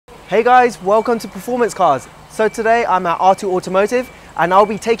Hey guys, welcome to Performance Cars. So today I'm at R2 Automotive and I'll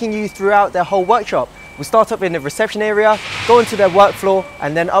be taking you throughout their whole workshop. We'll start up in the reception area, go into their work floor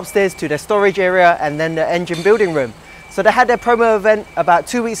and then upstairs to their storage area and then the engine building room. So they had their promo event about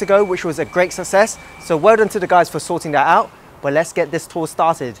 2 weeks ago, which was a great success. So well done to the guys for sorting that out. But let's get this tour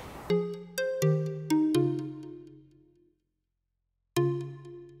started.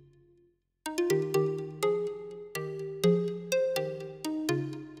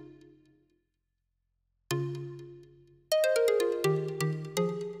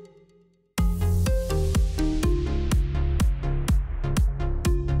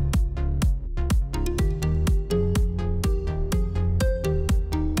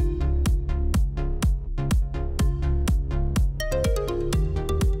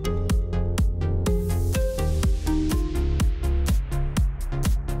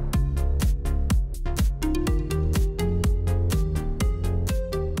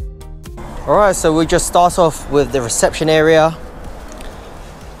 Alright, so we'll just start off with the reception area.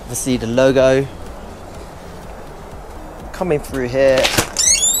 Obviously the logo. Coming through here.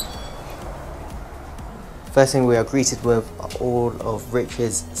 First thing, we are greeted with all of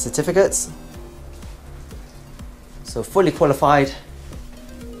Rich's certificates. So fully qualified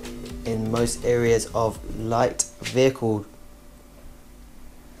in most areas of light vehicle.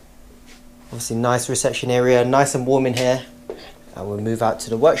 Obviously nice reception area, nice and warm in here. And we'll move out to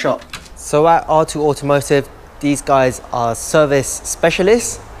the workshop. So at R2 Automotive, these guys are service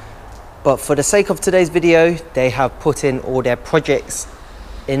specialists, but for the sake of today's video, they have put in all their projects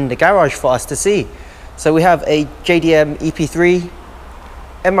in the garage for us to see. So we have a JDM EP3,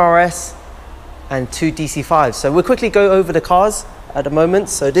 MRS, and 2 DC5s. So we'll quickly go over the cars at the moment.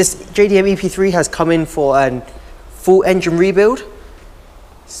 So this JDM EP3 has come in for a full engine rebuild,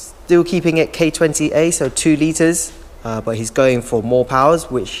 still keeping it K20A, so 2 liters. But he's going for more powers,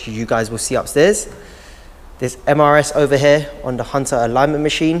 which you guys will see upstairs. This MRS over here on the Hunter alignment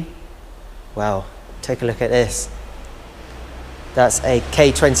machine. Wow, take a look at this. That's a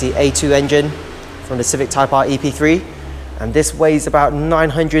K20A2 engine from the Civic Type R EP3. And this weighs about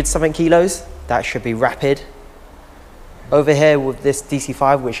 900 something kilos. That should be rapid. Over here with this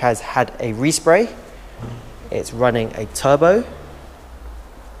DC5, which has had a respray. It's running a turbo.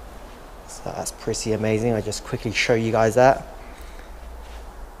 So that's pretty amazing. I'll just quickly show you guys that.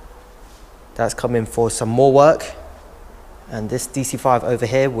 That's coming for some more work. And this DC5 over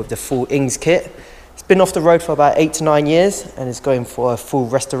here with the full Ings kit. It's been off the road for about 8 to 9 years and it's going for a full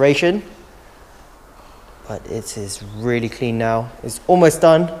restoration. But it is really clean now. It's almost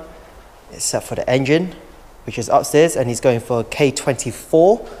done, except for the engine, which is upstairs, and he's going for a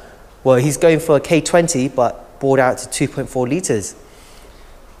K24. Well, he's going for a K20, but bored out to 2.4 liters.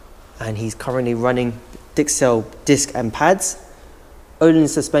 And he's currently running Dixel disc and pads, Olin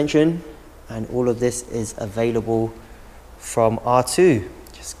suspension, and all of this is available from R2.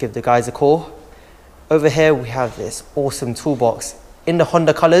 Just give the guys a call. Over here we have this awesome toolbox in the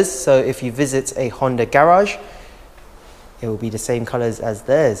Honda colors, so if you visit a Honda garage, it will be the same colors as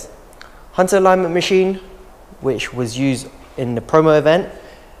theirs. Hunter alignment machine, which was used in the promo event,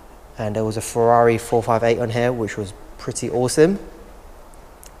 and there was a Ferrari 458 on here, which was pretty awesome.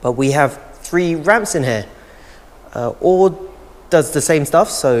 But we have 3 ramps in here. All does the same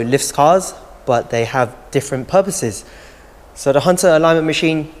stuff, so lifts cars, but they have different purposes. So the Hunter alignment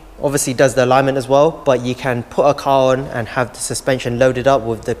machine obviously does the alignment as well, but you can put a car on and have the suspension loaded up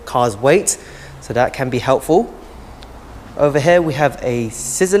with the car's weight, so that can be helpful. Over here we have a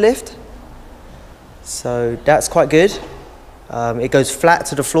scissor lift, so that's quite good. It goes flat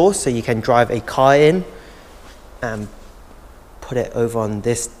to the floor, so you can drive a car in and put it over on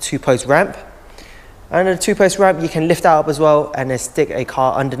this 2-post ramp. And a 2-post ramp you can lift out as well and then stick a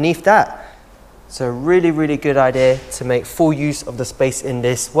car underneath that. So really good idea to make full use of the space in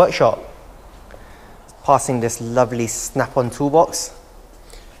this workshop. Passing this lovely snap-on toolbox.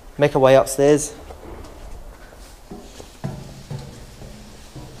 Make our way upstairs.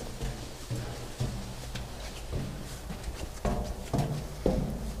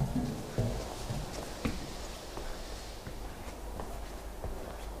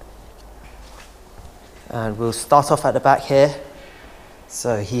 And we'll start off at the back here.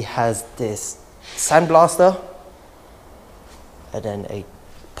 So he has this sandblaster and then a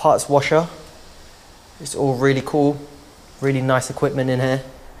parts washer. It's all really cool, really nice equipment in here.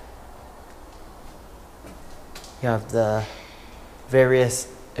 You have the various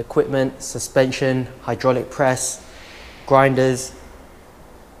equipment, suspension, hydraulic press, grinders,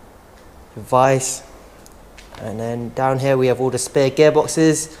 vise, and then down here we have all the spare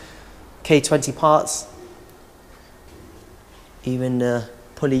gearboxes, K20 parts, even the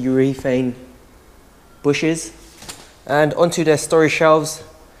polyurethane bushes. And onto their storage shelves,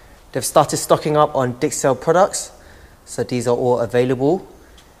 they've started stocking up on Dixel products. So these are all available.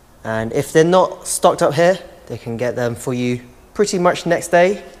 And if they're not stocked up here, they can get them for you pretty much next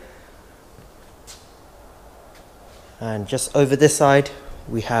day. And just over this side,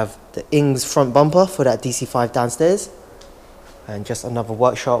 we have the Ings front bumper for that DC5 downstairs. And just another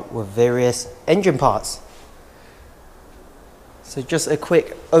workshop with various engine parts. So just a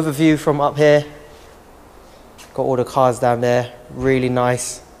quick overview from up here. Got all the cars down there, really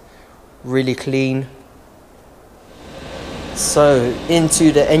nice, really clean. So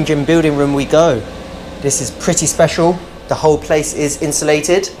into the engine building room we go. This is pretty special. The whole place is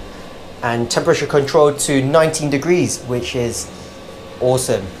insulated and temperature controlled to 19 degrees, which is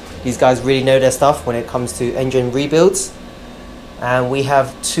awesome. These guys really know their stuff when it comes to engine rebuilds. And we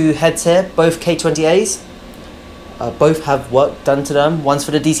have two heads here, both K20As. Both have work done to them. One's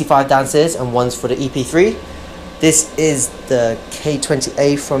for the DC5 downstairs and one's for the EP3. This is the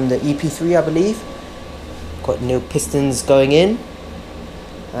K20A from the EP3, I believe. Got new pistons going in.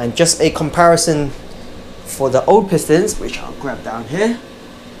 And just a comparison for the old pistons, which I'll grab down here.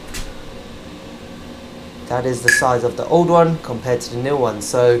 That is the size of the old one compared to the new one.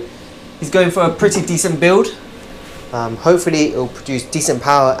 So he's going for a pretty decent build. Hopefully it will produce decent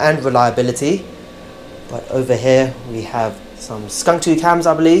power and reliability. But over here we have some skunk tooth cams,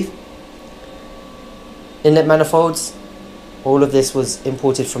 I believe. Inlet manifolds. All of this was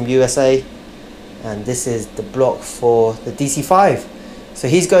imported from USA. And this is the block for the DC5. So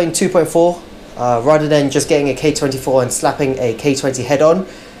he's going 2.4. Rather than just getting a K24 and slapping a K20 head on,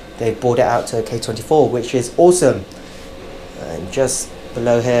 they brought it out to a K24, which is awesome. And just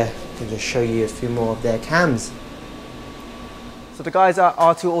below here, I can just show you a few more of their cams. So the guys at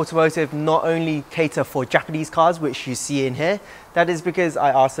R2 Automotive not only cater for Japanese cars, which you see in here. That is because I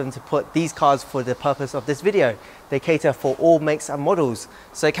asked them to put these cars for the purpose of this video. They cater for all makes and models.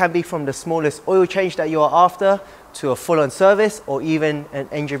 So it can be from the smallest oil change that you are after to a full-on service, or even an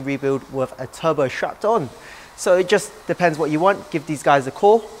engine rebuild with a turbo strapped on. So it just depends what you want. Give these guys a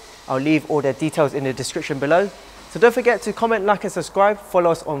call. I'll leave all their details in the description below. So don't forget to comment, like and subscribe.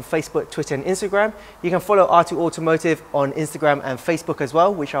 Follow us on Facebook, Twitter and Instagram. You can follow R2 Automotive on Instagram and Facebook as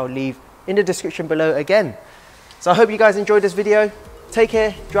well, which I'll leave in the description below again. So I hope you guys enjoyed this video. Take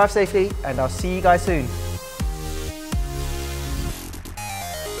care, drive safely, and I'll see you guys soon.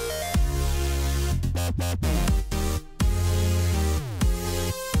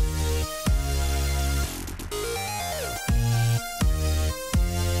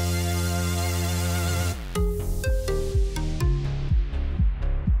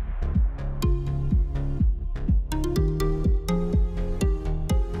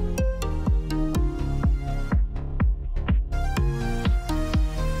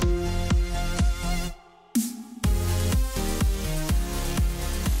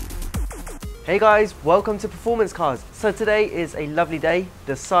 Hey guys, welcome to Performance Cars. So today is a lovely day.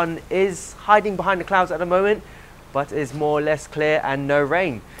 The sun is hiding behind the clouds at the moment, but is more or less clear and no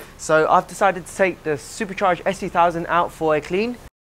rain. So I've decided to take the supercharged S2000 out for a clean.